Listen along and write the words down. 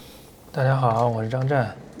大家好，我是张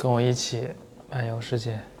湛，跟我一起漫游世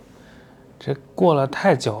界。这过了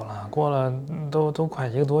太久了，过了都快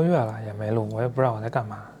1个多月了，也没录，我也不知道我在干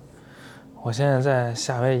嘛。我现在在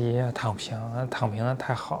夏威夷躺平，躺平的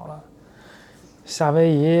太好了。夏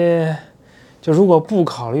威夷，就如果不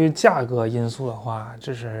考虑价格因素的话，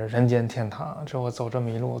这是人间天堂，这我走这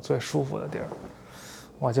么一路最舒服的地儿。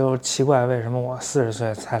我就奇怪为什么我40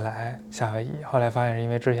岁才来夏威夷，后来发现是因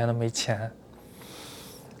为之前都没钱。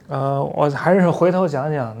我还是回头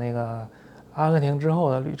讲讲那个阿根廷之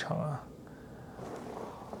后的旅程啊。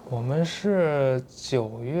我们是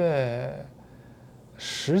9月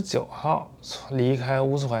19号离开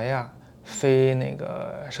乌斯怀亚，飞那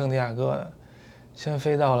个圣地亚哥的，先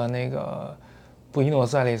飞到了那个布宜诺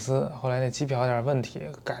斯艾利斯，后来那机票有点问题，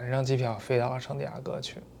赶上机票飞到了圣地亚哥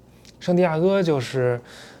去。圣地亚哥就是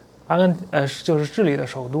就是智利的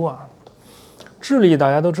首都啊。智利大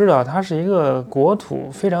家都知道，它是一个国土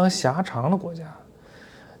非常狭长的国家。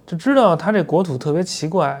就知道它这国土特别奇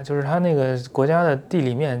怪，就是它那个国家的地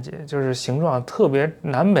理面积，就是形状特别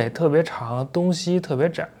南北特别长，东西特别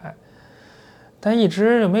窄。但一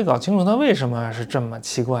直就没搞清楚它为什么是这么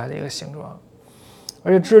奇怪的一个形状。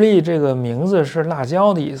而且智利这个名字是辣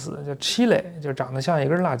椒的意思，叫 Chile， 就长得像一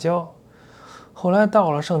根辣椒。后来到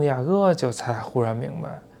了圣地亚哥，就才忽然明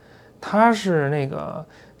白，它是那个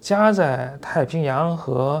夹在太平洋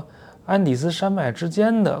和安第斯山脉之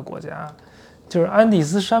间的国家，就是安第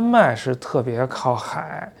斯山脉是特别靠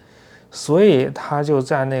海，所以它就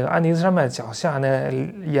在那个安第斯山脉脚下那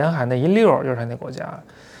沿海那一溜就是它那国家，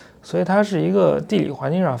所以它是一个地理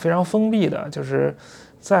环境上非常封闭的，就是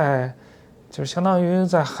相当于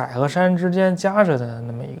在海和山之间夹着的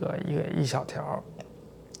那么一小条，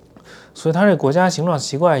所以它这国家形状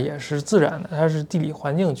奇怪也是自然的，它是地理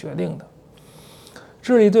环境决定的。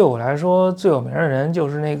智利对我来说最有名的人就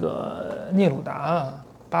是那个聂鲁达，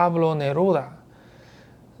巴布罗·内鲁达。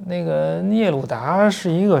那个聂鲁达是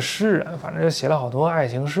一个诗人，反正就写了好多爱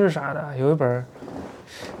情诗啥的，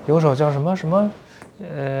有首叫什么20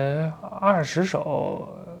首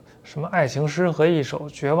什么爱情诗和一首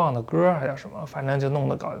绝望的歌，还叫什么，反正就弄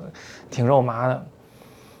得搞得挺肉麻的。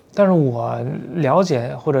但是我了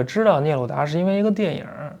解或者知道聂鲁达是因为一个电影。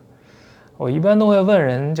我一般都会问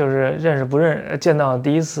人，就是认识不认见到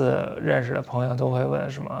第一次认识的朋友都会问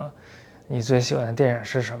什么，你最喜欢的电影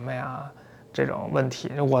是什么呀？这种问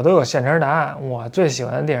题我都有现成答案。我最喜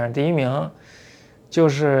欢的电影第一名就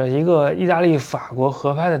是一个意大利法国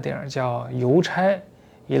合拍的电影，叫《邮差》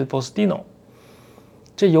Il Postino。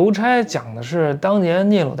这邮差讲的是当年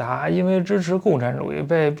聂鲁达因为支持共产主义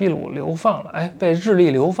被秘鲁流放了，被智利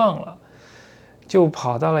流放了，就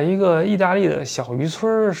跑到了一个意大利的小渔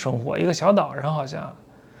村生活，一个小岛上好像。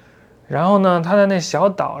然后呢，他在那小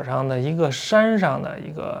岛上的一个山上的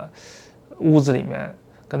一个屋子里面，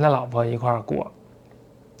跟他老婆一块过，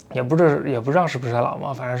也不知道是不是他老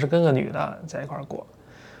婆，反正是跟个女的在一块过。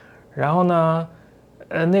然后呢，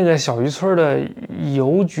那个小渔村的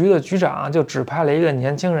邮局的局长就指派了一个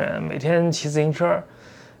年轻人，每天骑自行车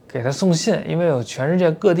给他送信，因为有全世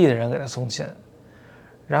界各地的人给他送信。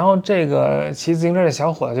然后这个骑自行车的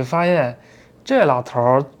小伙子就发现，这老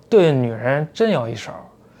头对女人真有一手，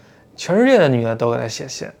全世界的女的都给他写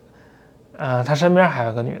信，他身边还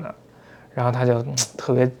有个女的，然后他就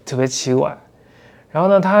特别奇怪。然后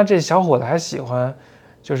呢，他这小伙子还喜欢，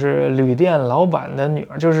就是旅店老板的女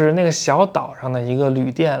儿，就是那个小岛上的一个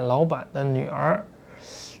旅店老板的女儿。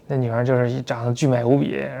那女儿就是长得巨美无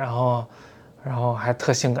比，然后还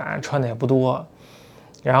特性感，穿的也不多。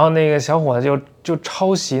然后那个小伙子就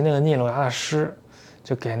抄袭那个聂鲁达的诗，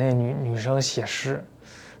就给那女生写诗，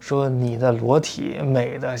说你的裸体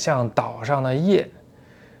美得像岛上的叶，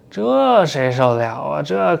这谁受得了啊？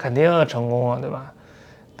这肯定成功啊，对吧？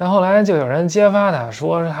但后来就有人揭发他，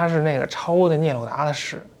说他是那个抄的聂鲁达的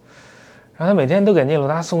诗，然后他每天都给聂鲁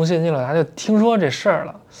达送信，聂鲁达就听说这事儿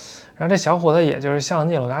了，然后这小伙子也就是向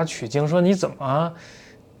聂鲁达取经，说你怎么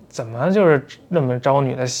就是那么招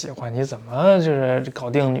女的喜欢，你怎么就是搞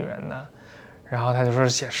定女人呢？然后他就说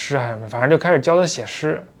写诗还是什么，反正就开始教他写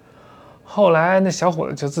诗。后来那小伙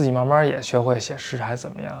子就自己慢慢也学会写诗还是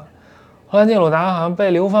怎么样。后来聂鲁达好像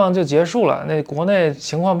被流放就结束了，那国内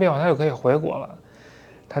情况变好，他就可以回国了。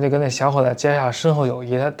他就跟那小伙子结下深厚友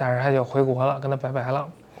谊，但是他就回国了，跟他拜拜了。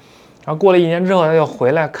然后过了1年之后，他就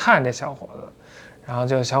回来看这小伙子，然后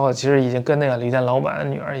就小伙子其实已经跟那个旅店老板的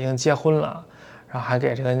女儿已经结婚了。然后还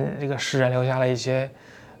给这个诗人留下了一些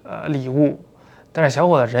礼物，但是小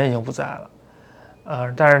伙子人已经不在了，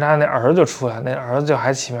但是他那儿子就出来，那儿子就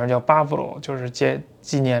还起名叫巴布鲁，就是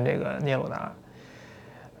纪念这个聂鲁达。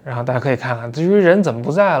然后大家可以看看，至于人怎么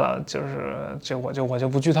不在了，就是我就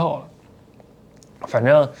不剧透了。反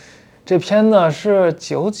正这片子是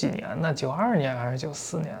90几年的，92年还是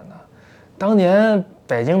94年的？当年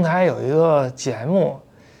北京台有一个节目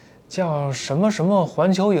叫什么什么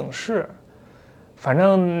环球影视，反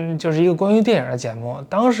正就是一个关于电影的节目。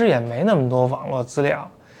当时也没那么多网络资料，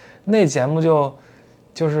那节目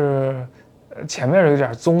就是前面有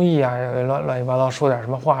点综艺啊，有乱七八糟说点什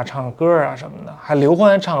么话，唱歌啊什么的，还刘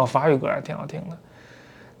欢唱个法语歌还挺好听的。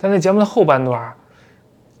但那节目的后半段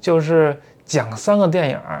就是讲3个电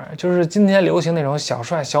影，就是今天流行那种小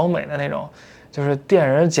帅小美的那种，就是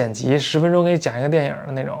电影剪辑10分钟给你讲一个电影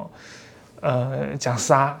的那种，讲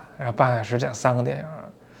仨，然后半小时讲3个电影，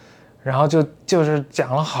然后就是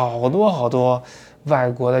讲了好多外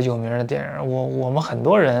国的有名的电影。我们很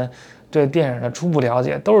多人对电影的初步了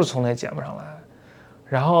解都是从那节目上来。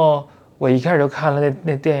然后我一开始就看了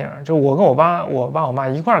那电影，就我跟我爸我妈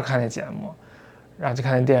一块儿看那节目，然后就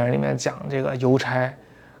看那电影里面讲这个邮差。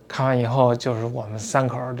看完以后，就是我们3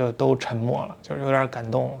口就都沉默了，就是有点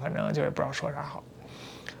感动，反正就也不知道说啥好。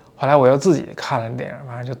后来我又自己看了电影，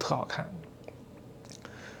反正就特好看。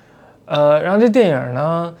然后这电影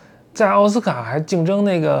呢，在奥斯卡还竞争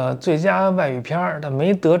那个最佳外语片，但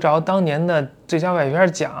没得着当年的最佳外语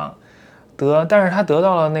片奖，但是他得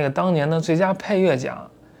到了那个当年的最佳配乐奖。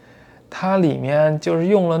它里面就是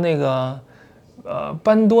用了那个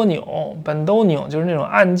班多纽就是那种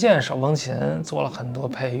按键手风琴，做了很多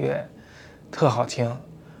配乐，特好听。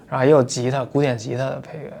然后也有吉他，古典吉他的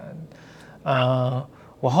配乐。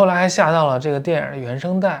我后来还下到了这个电影的原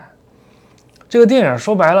声带。这个电影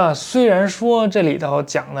说白了，虽然说这里头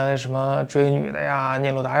讲的什么追女的呀，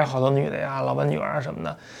聂鲁达有好多女的呀，老板女儿什么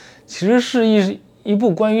的，其实是一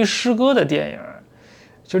部关于诗歌的电影。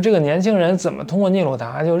就这个年轻人怎么通过聂鲁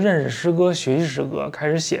达就认识诗歌，学习诗歌，开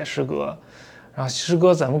始写诗歌，然后诗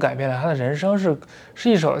歌怎么改变了他的人生，是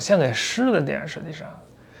一首献给诗的电影。实际上，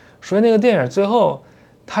所以那个电影最后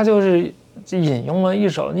他就是引用了一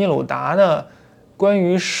首聂鲁达的关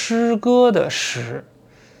于诗歌的诗，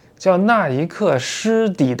叫那一刻诗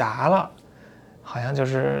抵达了，好像就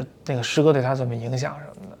是那个诗歌对他怎么影响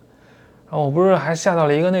什么的。然后我不是还下到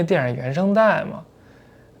了一个那电影原声带吗？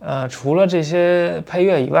除了这些配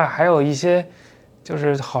乐以外，还有一些就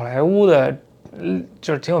是好莱坞的，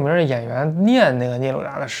就是挺有名的演员念那个聂鲁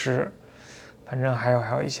达的诗，反正还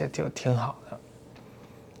有一些就挺好的。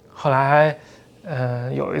后来，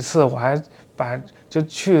有一次我还就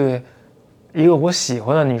去一个我喜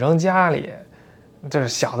欢的女生家里，就是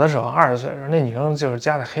小的时候20岁的时候，那女生就是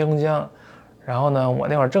家在黑龙江，然后呢，我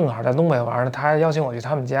那会儿正好在东北玩呢，她还邀请我去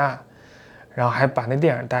他们家，然后还把那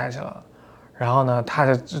电影带去了。然后呢，他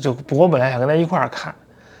我本来想跟他一块儿看，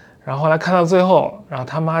然后后来看到最后，然后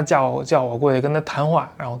他妈叫我过去跟他谈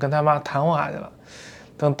话，然后跟他妈谈话去了。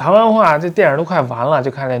等谈完话，这电影都快完了，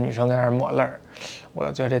就看这女生在那儿抹泪儿。我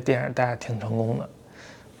就觉得这电影带的挺成功的，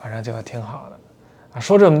反正就挺好的。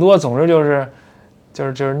说这么多，总之就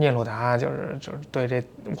是聂鲁达，就是对这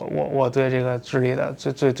我对这个智利的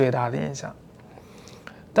最大的印象。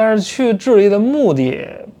但是去智利的目的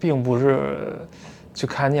并不是去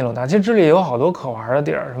看聂鲁达，其实智利有好多可玩的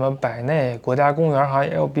地儿，什么百内国家公园好像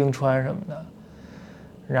也有冰川什么的，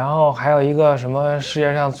然后还有一个什么世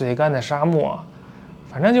界上最干的沙漠，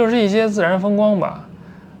反正就是一些自然风光吧。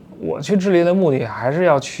我去智利的目的还是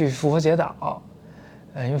要去复活节岛，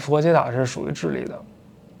因为复活节岛是属于智利的。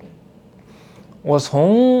我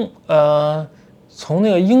从那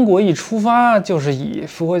个英国一出发，就是以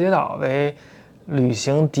复活节岛为旅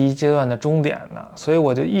行第一阶段的终点的，所以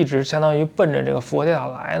我就一直相当于奔着这个复活节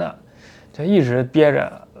岛来的，就一直憋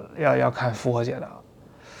着要看复活节岛。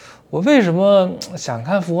我为什么想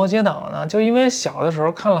看复活节岛呢？就因为小的时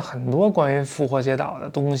候看了很多关于复活节岛的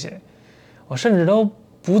东西，我甚至都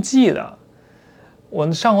不记得。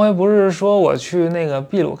我上回不是说我去那个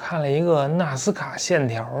秘鲁看了一个纳斯卡线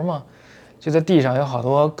条吗？就在地上有好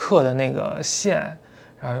多刻的那个线，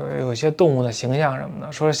然后有一些动物的形象什么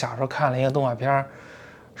的。说小时候看了一个动画片，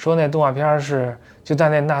说那动画片是就在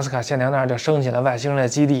那纳斯卡线条那儿就升起了外星人的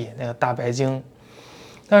基地，那个大白鲸。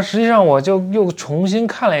但实际上我就又重新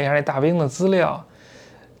看了一下那大白鲸的资料，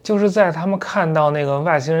就是在他们看到那个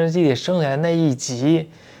外星人基地升起来那一集，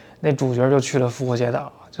那主角就去了复活节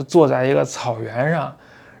岛，就坐在一个草原上，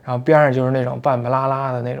然后边上就是那种半半拉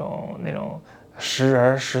拉的那种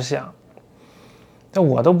石像。但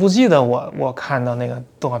我都不记得我看到那个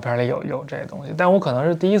动画片里有这东西，但我可能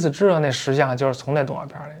是第一次知道那石像就是从那动画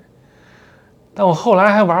片里。但我后来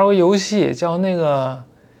还玩过游戏，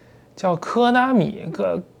叫科拉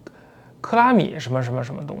米什么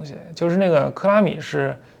东西，就是那个科拉米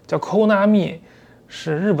是叫科纳米，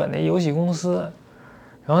是日本的游戏公司，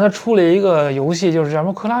然后他出了一个游戏，就是叫什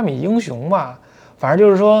么科拉米英雄吧，反正就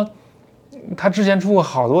是说他之前出过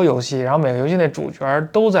好多游戏，然后每个游戏那主角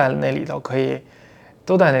都在那里头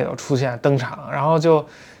都在那里头出现登场，然后就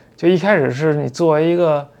一开始是你作为一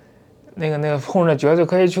个那个控制的角色，就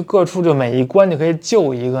可以去各处，就每一关就可以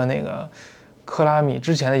救一个那个克拉米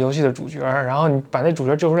之前的游戏的主角，然后你把那主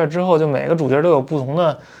角救出来之后，就每个主角都有不同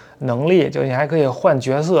的能力，就你还可以换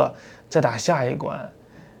角色再打下一关。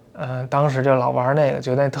当时就老玩那个，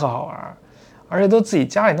觉得那特好玩，而且都自己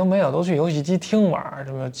家里都没有，都去游戏机厅玩，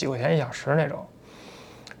这么几块钱1小时那种。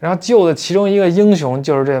然后救的其中一个英雄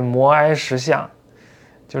就是这摩埃石像，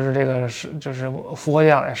就是这个就是复活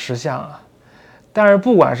节岛的石像啊。但是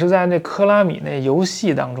不管是在那克拉米那游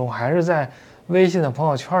戏当中，还是在微信的朋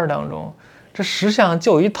友圈当中，这石像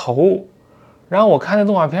就一头，然后我看那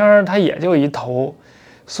动画片它也就一头，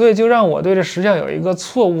所以就让我对这石像有一个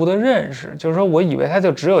错误的认识，就是说我以为它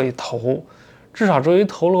就只有一头，至少只有一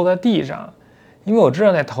头露在地上，因为我知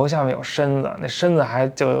道那头下面有身子，那身子还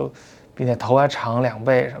就比那头还长2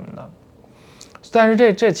倍什么的。但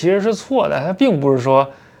是这其实是错的，它并不是说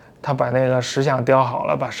他把那个石像雕好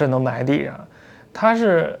了，把身都埋地上，他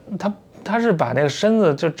是把那个身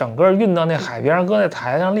子就整个运到那海边，搁那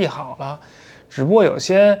台上立好了，只不过有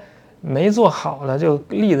些没做好的就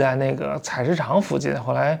立在那个采石场附近，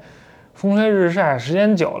后来风吹日晒时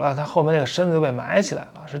间久了，它后面那个身子就被埋起来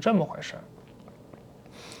了，是这么回事。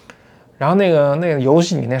然后那个游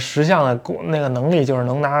戏里那石像的那个能力就是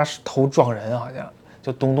能拿头撞人，好像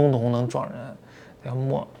就咚咚咚能撞人，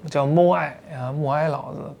叫默哀啊，默哀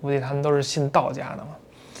老子，估计他们都是信道家的嘛。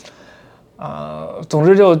总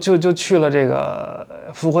之就去了这个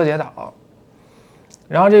复活节岛。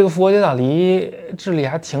然后这个复活节岛离智利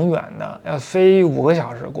还挺远的，要飞5个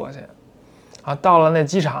小时过去，到了那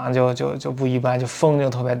机场就不一般，就风就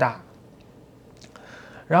特别大。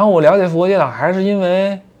然后我了解复活节岛还是因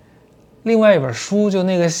为另外一本书，就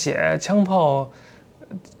那个写枪炮、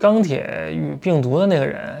钢铁与病毒的那个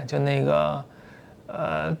人，就那个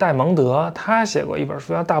戴蒙德，他写过一本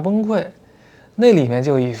书叫《大崩溃》，那里面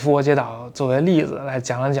就以复活节岛作为例子来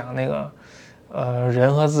讲了讲那个。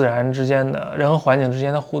人和自然之间的，人和环境之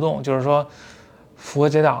间的互动，就是说，复活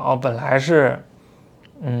节岛本来是，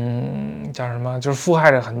叫什么，就是覆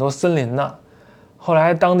盖着很多森林的，后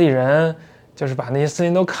来当地人就是把那些森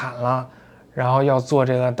林都砍了，然后要做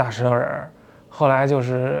这个大石头人，后来就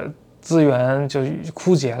是资源就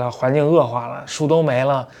枯竭了，环境恶化了，树都没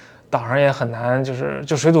了，岛上也很难，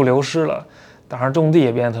就水土流失了，岛上种地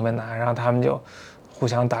也变得特别难，然后他们就互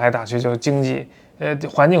相打来打去，就经济，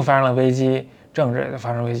环境发生了危机。政治也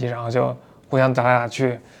发生危机，然后就互相打来打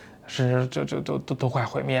去，甚至都快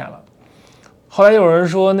毁灭了。后来有人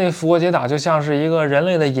说，那复活节岛就像是一个人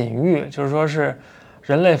类的隐喻，就是说是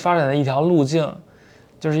人类发展的一条路径，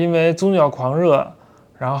就是因为宗教狂热，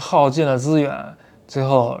然后耗尽了资源，最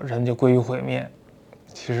后人就归于毁灭。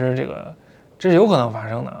其实这是有可能发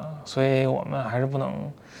生的，所以我们还是不能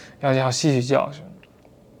要吸取教训。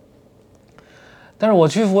但是我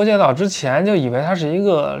去复活节岛之前就以为它是一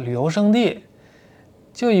个旅游胜地。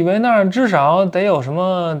就以为那儿至少得有什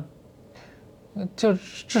么，就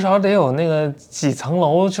至少得有那个几层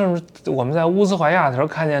楼，就是我们在乌斯怀亚的时候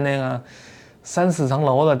看见那个3、4层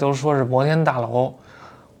楼的，都说是摩天大楼。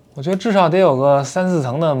我觉得至少得有个3、4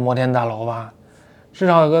层的摩天大楼吧，至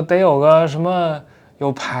少得有个什么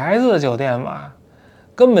有牌子的酒店吧，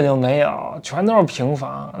根本就没有，全都是平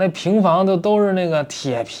房。那平房都是那个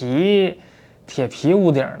铁皮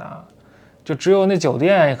屋顶的。就只有那酒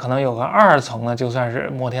店可能有个2层的，就算是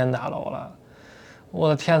摩天大楼了。我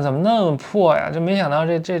的天，怎么那么破呀？就没想到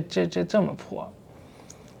这么破。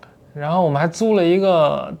然后我们还订了一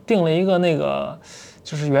个那个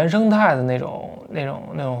就是原生态的那种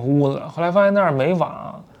屋子，后来发现那儿没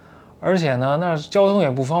网，而且呢那儿交通也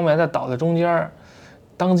不方便，在岛的中间，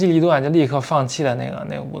当机立断就立刻放弃了那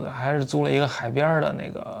个屋子，还是租了一个海边的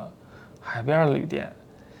旅店。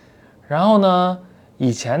然后呢？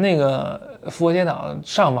以前那个复活节岛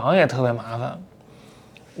上网也特别麻烦，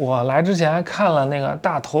我来之前还看了那个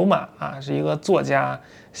大头马是一个作家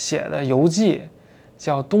写的游记，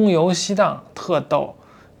叫东游西荡，特逗，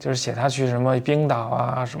就是写他去什么冰岛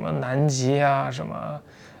啊、什么南极啊、什么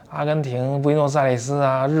阿根廷、布宜诺斯艾利斯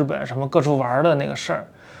啊、日本什么各处玩的那个事儿，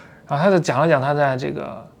然后他就讲了讲他在这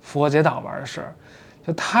个复活节岛玩的事儿，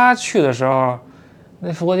就他去的时候，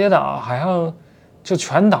那复活节岛好像。就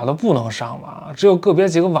全岛都不能上网，只有个别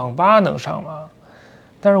几个网吧能上网。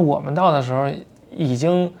但是我们到的时候已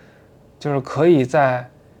经就是可以在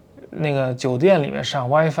那个酒店里面上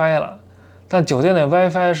WiFi 了，但酒店的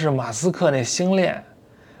WiFi 是马斯克那星链。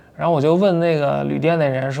然后我就问那个旅店那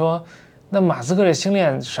人说：“那马斯克这星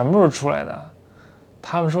链什么时候出来的？”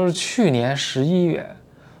他们说是去年11月。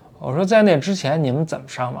我说在那之前你们怎么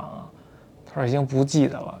上网啊？他说已经不记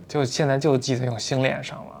得了，就现在就记得用星链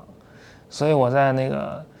上了。所以我在那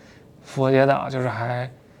个复活节岛就是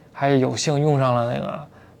还有幸用上了那个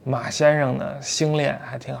马先生的星链，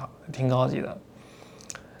还挺好，挺高级的。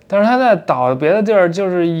但是他在岛别的地儿就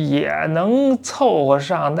是也能凑合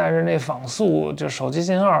上，但是那网速就手机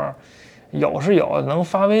信号有是有，能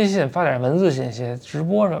发微信发点文字信息，直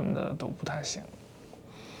播什么的都不太行。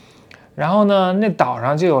然后呢，那岛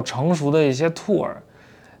上就有成熟的一些 tour，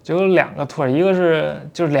 就有2个 tour， 一个是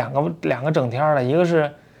就是两个整天的，一个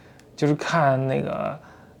是就是看那个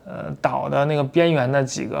岛的那个边缘的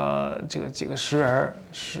几个食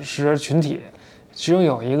人群体，其中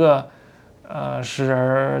有一个食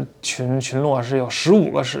人群落是有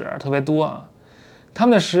15个食人，特别多啊。他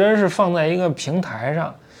们的食人是放在一个平台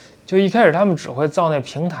上，就一开始他们只会造那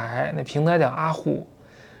平台，那平台叫阿户，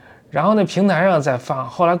然后那平台上再放，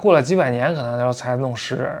后来过了几百年可能然后才弄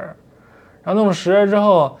食人，然后弄了食人之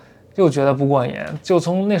后又觉得不过瘾，就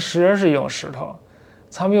从那食人是一种石头，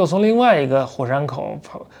他们又从另外一个火山口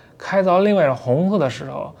开凿另外一种红色的石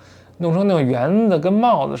头，弄成那种圆的跟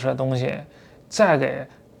帽子似的东西，再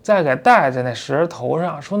给戴在那石人头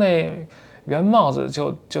上，说那圆帽子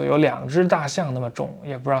就有2只大象那么重，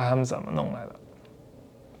也不知道他们怎么弄来的。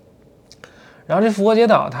然后这复活节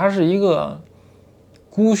岛它是一个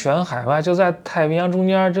孤悬海外，就在太平洋中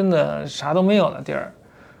间，真的啥都没有的地儿。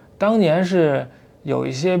当年是有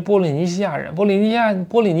一些波利尼西亚人，波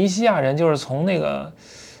利尼西亚人就是从那个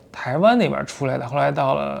台湾那边出来的，后来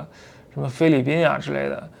到了什么菲律宾啊之类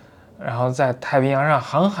的，然后在太平洋上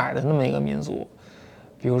航海的那么一个民族。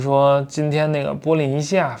比如说今天那个波利尼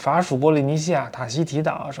西亚，法属波利尼西亚、塔希提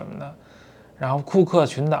岛什么的，然后库克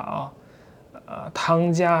群岛、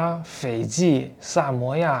汤加、斐济、萨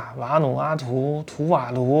摩亚、瓦努阿图、图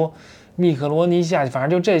瓦卢、密克罗尼西亚，反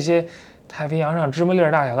正就这些太平洋上芝麻粒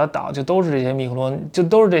大小的岛，就都是这些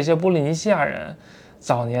都是这些波利尼西亚人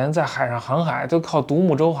早年在海上航海，都靠独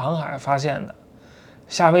木舟航海发现的。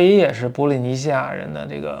夏威夷也是波利尼西亚人的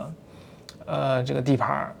这个地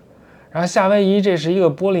盘。然后夏威夷这是一个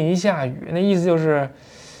波利尼西亚语，那意思就是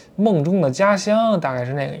梦中的家乡，大概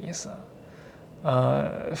是那个意思。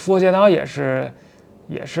复活节岛也是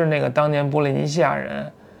那个当年波利尼西亚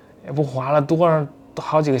人也不划了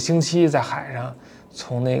好几个星期在海上，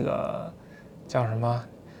从那个叫什么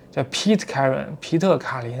叫皮特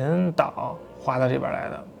卡林岛划到这边来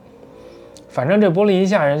的。反正这波利尼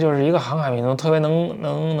西亚人就是一个航海民族，特别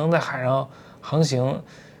能在海上航行。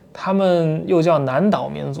他们又叫南岛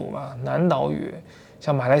民族吧，南岛语，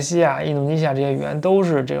像马来西亚、印度尼西亚这些语言都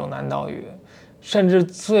是这种南岛语，甚至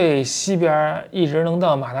最西边一直能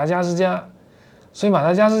到马达加斯加，所以马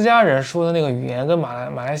达加斯加人说的那个语言跟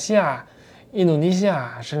马来西亚、印度尼西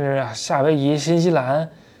亚，甚至夏威夷、新西兰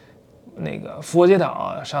那个复活节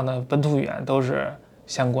岛上的本土语言都是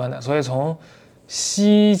相关的。所以从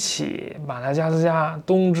西起马达加斯加，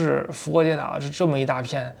东至复活节岛，是这么一大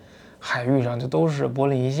片海域上，就都是波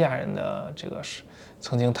利尼西亚人的这个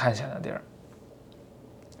曾经探险的地儿。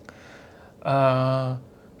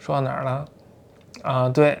说到哪儿了？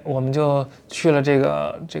对，我们就去了这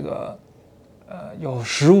个有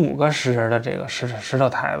15个石人的这个石头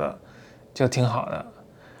台子，就挺好的。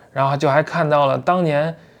然后就还看到了当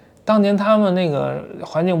年他们那个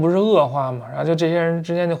环境不是恶化嘛，然后就这些人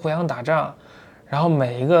之间就互相打仗，然后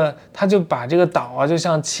每一个他就把这个岛啊，就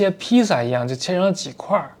像切披萨一样，就切成了几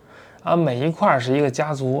块。每一块是一个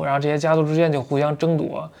家族，然后这些家族之间就互相争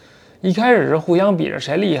夺。一开始是互相比着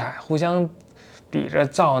谁厉害，互相比着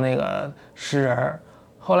造那个石人。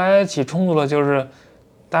后来起冲突了，就是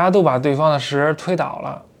大家都把对方的石人推倒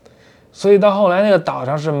了，所以到后来那个岛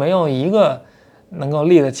上是没有一个能够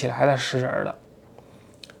立得起来的石人的。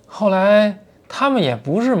后来他们也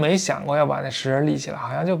不是没想过要把那石人立起来，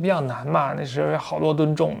好像就比较难吧，那石人好多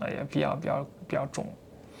吨重的，也比较重，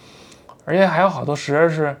而且还有好多石人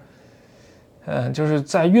是。就是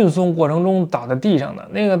在运送过程中倒在地上的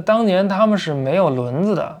那个，当年他们是没有轮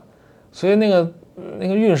子的，所以那个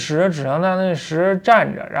运石只能让那石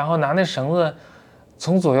站着，然后拿那绳子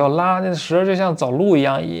从左右拉，那石就像走路一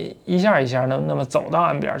样，一下一下那么走到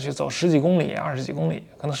岸边去，走10几公里、20几公里，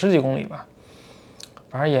可能10几公里吧，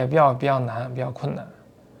反正也比较难，比较困难。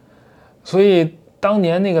所以当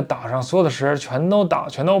年那个岛上所有的石全都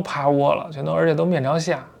趴窝了，而且都面朝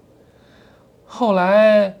下。后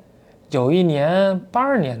来。有一年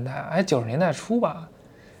80年代90年代初吧，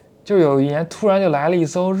就有一年突然就来了一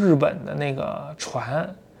艘日本的那个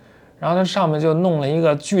船，然后它上面就弄了一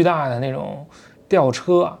个巨大的那种吊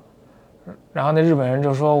车，然后那日本人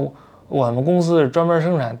就说我们公司是专门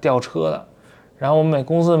生产吊车的，然后我们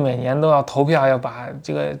公司每年都要投票，要把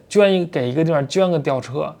这个给一个地方捐个吊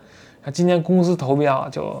车，今年公司投票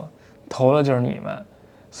就投的就是你们，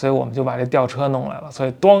所以我们就把这吊车弄来了，所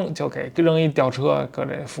以咣就给扔一吊车搁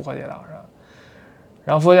这复活节岛上。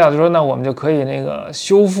然后复活节岛就说，那我们就可以那个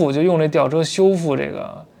修复，就用这吊车修复这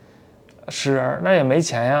个石人，那也没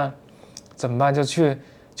钱呀，怎么办？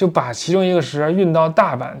就把其中一个石人运到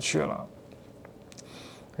大阪去了。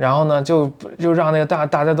然后呢，就让那个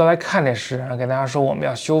大家都来看这石人，给大家说我们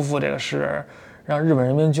要修复这个石人，让日本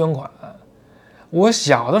人民捐款。我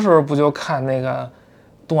小的时候不就看那个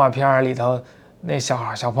动画片里头，那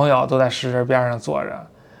小朋友都在石人边上坐着，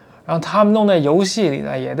然后他们弄那游戏里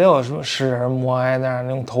呢，也都有什么石人默哀那样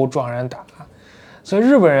用头撞人打，所以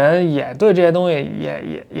日本人也对这些东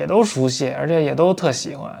西也都熟悉，而且也都特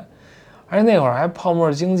喜欢，而且那会儿还泡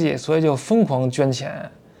沫经济，所以就疯狂捐钱。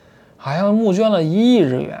好像募捐了1亿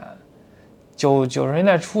日元，90年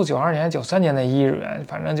代初，92年、93年的1亿日元，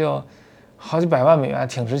反正就好几百万美元，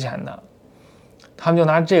挺值钱的。他们就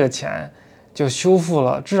拿这个钱就修复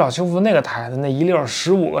了，至少修复那个台子那一溜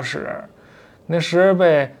15个石人，那石人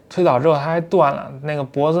被推倒之后它还断了，那个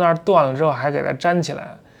脖子那儿断了之后还给它粘起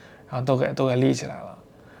来，然后都给立起来了。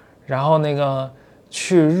然后那个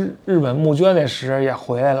去日本募捐那石人也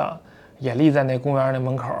回来了，也立在那公园那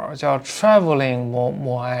门口，叫 Traveling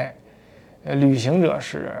默哀。旅行者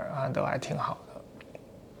石人啊，都还挺好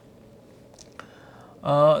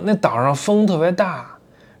的。那岛上风特别大，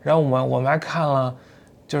然后我们还看了，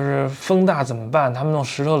就是风大怎么办？他们用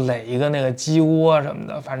石头垒一个那个鸡窝什么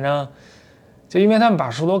的，反正就因为他们把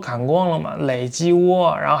树都砍光了嘛，垒鸡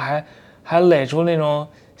窝，然后还垒出那种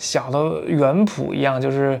小的圆圃一样，就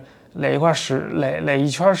是垒一块垒一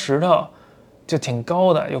圈石头，就挺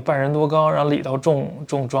高的，有半人多高，然后里头种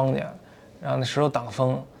庄稼，然后那石头挡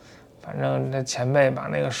风。反正那前辈把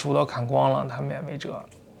那个树都砍光了，他们也没辙，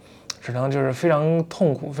只能就是非常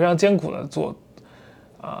痛苦、非常艰苦的做，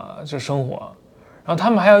就生活。然后他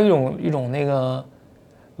们还有一种那个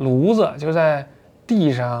炉子，就在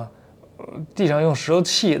地上用石头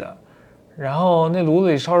砌的，然后那炉子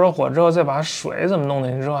里烧火之后，再把水怎么弄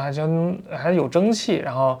进去之后，还有蒸汽，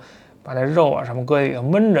然后把那肉啊什么搁里头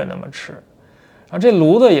焖着那么吃。然后这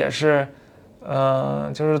炉子也是。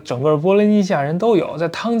就是整个波利尼西亚人都有，在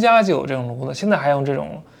汤加就有这种炉子，现在还用这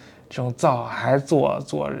种灶还做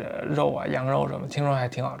肉啊、羊肉什么，听说还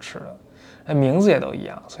挺好吃的。那名字也都一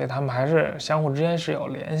样，所以他们还是相互之间是有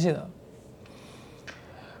联系的。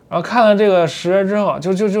然后看了这个石人之后，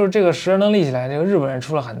就是这个石人能立起来，这个日本人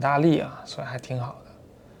出了很大力啊，所以还挺好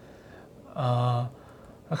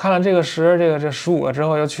的。看了这个石人，这15个之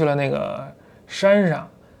后，又去了那个山上，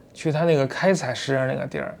去他那个开采石人那个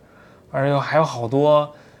地儿。而且还有好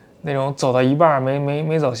多那种走到一半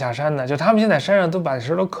没走下山的，就他们现在山上都把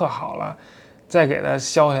石头刻好了，再给它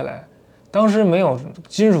削下来。当时没有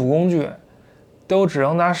金属工具，都只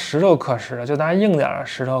能拿石头刻石头，就拿硬点的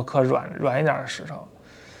石头刻软一点的石头。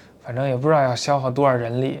反正也不知道要消耗多少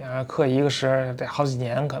人力，然后刻一个石得好几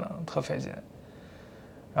年，可能特费劲。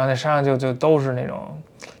然后那山上就都是那种，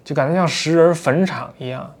就感觉像石人坟场一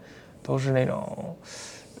样，都是那种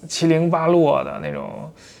七零八落的那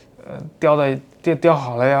种。雕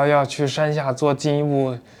好了要去山下做进一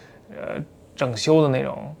步整修的那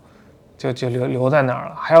种，就留在那儿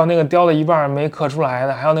了。还有那个雕了一半没刻出来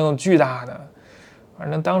的，还有那种巨大的，反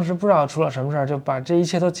正当时不知道出了什么事儿，就把这一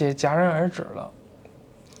切都戛然而止了。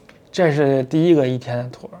这是第一个1天的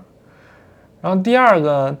tour， 然后第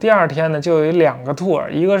二天呢就有2个 tour，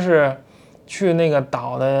 一个是去那个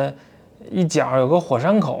岛的一角有个火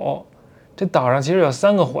山口，这岛上其实有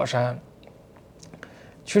3个火山。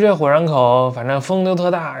去这火山口，反正风就特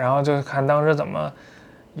大，然后就看当时怎么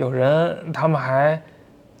有人，他们还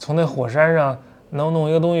从那火山上能弄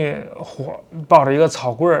一个东西，抱着一个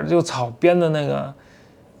草棍儿，就草编的那个，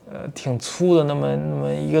挺粗的那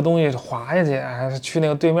么一个东西滑下去，还是去那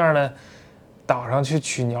个对面的岛上去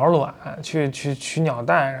取鸟卵，去取鸟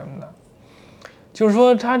蛋什么的。就是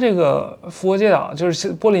说，他这个复活节岛，就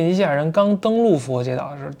是波利尼西亚人刚登陆复活节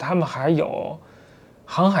岛的时候，他们还有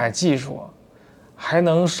航海技术。还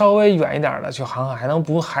能稍微远一点的去航海，还能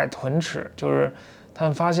捕海豚吃，就是他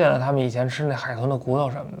们发现了他们以前吃那海豚的骨头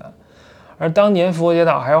什么的。而当年复活节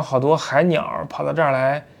岛还有好多海鸟跑到这儿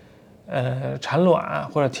来，产卵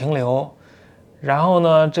或者停留。然后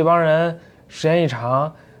呢，这帮人时间一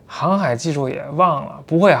长，航海技术也忘了，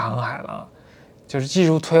不会航海了，就是技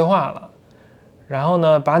术退化了。然后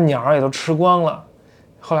呢，把鸟也都吃光了。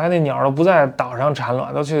后来那鸟都不在岛上产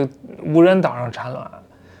卵，都去无人岛上产卵。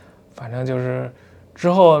反正就是。之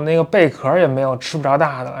后那个贝壳也没有吃不着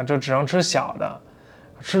大的了，就只能吃小的，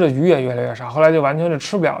吃的鱼也越来越少，后来就完全就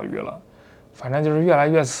吃不了鱼了，反正就是越来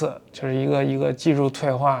越次，就是一个技术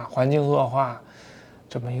退化、环境恶化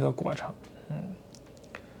这么一个过程。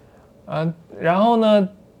然后呢，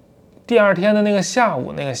第二天的那个下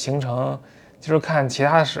午那个行程，就是看其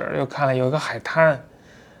他省，又看了有一个海滩，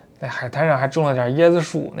那海滩上还种了点椰子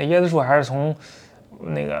树，那椰子树还是从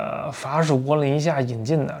那个法属波利尼西亚引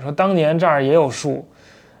进的，说当年这儿也有树，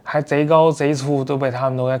还贼高贼粗，都被他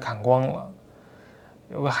们都给砍光了。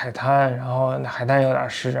有个海滩，然后那海滩有点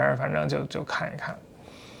湿人，反正就看一看，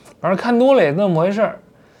反正看多了也那么回事儿。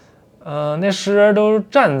那10人都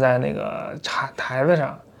站在那个台子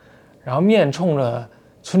上，然后面冲着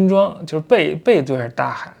村庄，就是背对着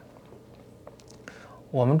大海。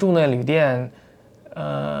我们住那旅店，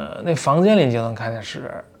那房间里就能看见10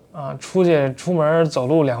人啊，出门走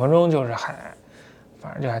路2分钟就是海，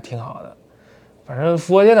反正这还挺好的。反正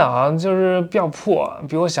复活节岛就是比较破，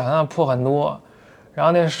比我想象的破很多。然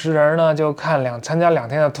后那10人呢，就参加2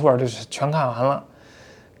天的 tour 就全看完了。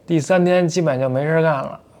第3天基本就没事干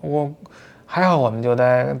了。还好我们就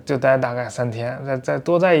待大概3天，再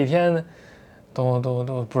多待1天，都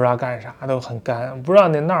不知道干啥，都很干，不知道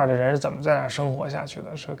那儿的人是怎么在那儿生活下去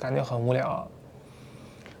的，是感觉很无聊。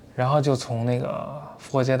然后就从那个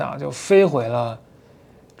复活节岛就飞回了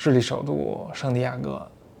智利首都圣地亚哥。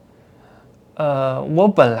我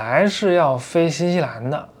本来是要飞新西兰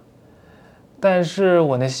的，但是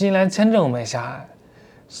我那新西兰签证没下来，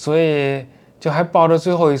所以就还抱着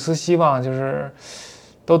最后一丝希望，就是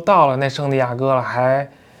都到了那圣地亚哥了，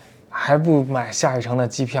还不买下一程的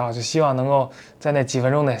机票，就希望能够在那几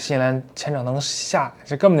分钟内新西兰签证能下来，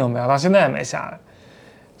这根本就没有，到现在也没下来，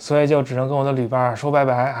所以就只能跟我的旅伴说拜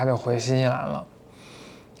拜，还得回新西兰了。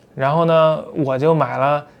然后呢，我就买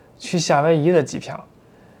了去夏威夷的机票。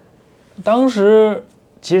当时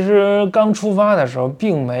其实刚出发的时候，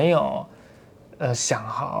并没有想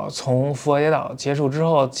好从复活节岛结束之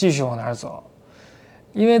后继续往哪儿走，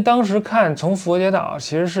因为当时看从复活节岛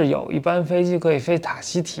其实是有一班飞机可以飞塔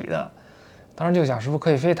希提的，当时就想是不是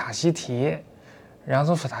可以飞塔希提，然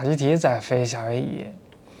后从塔希提再飞夏威夷。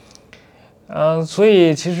所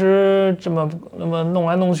以其实那么弄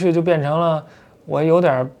来弄去就变成了我有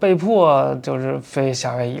点被迫就是飞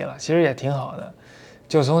夏威夷了，其实也挺好的。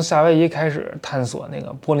就从夏威夷开始探索那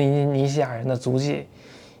个波利尼西亚人的足迹，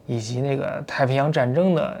以及那个太平洋战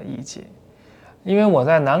争的遗迹。因为我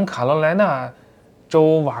在南卡罗来纳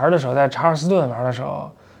州玩的时候，在查尔斯顿玩的时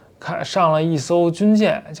候，上了一艘军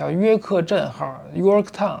舰，叫约克镇号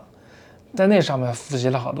 （Yorktown），在那上面复习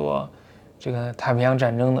了好多这个太平洋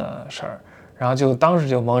战争的事儿。然后当时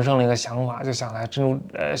就萌生了一个想法，就想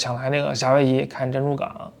来那个夏威夷看珍珠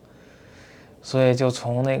港，所以就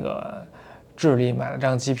从那个智利买了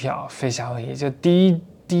张机票飞夏威夷。就第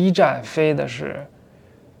一站飞的是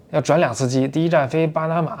要转2次机，第一站飞巴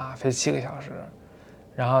拿马飞7个小时，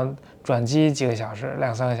然后转机几个小时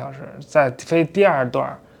2-3个小时，再飞第2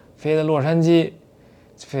段飞的洛杉矶，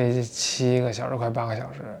飞7个小时快8个小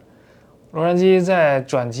时。洛杉矶再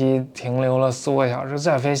转机停留了4-5个小时，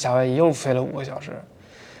再飞夏威夷又飞了5个小时，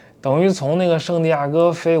等于从那个圣地亚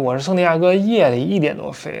哥飞，我是圣地亚哥夜里1点多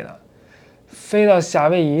飞的，飞到夏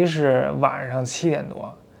威夷是晚上7点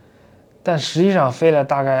多，但实际上飞了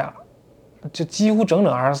大概就几乎整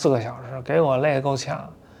24个小时，给我累得够呛，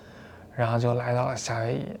然后就来到了夏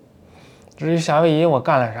威夷。至于夏威夷我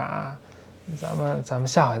干了啥，咱们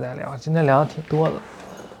下回再聊，今天聊的挺多的，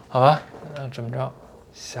好吧？这么着。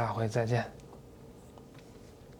下回再见。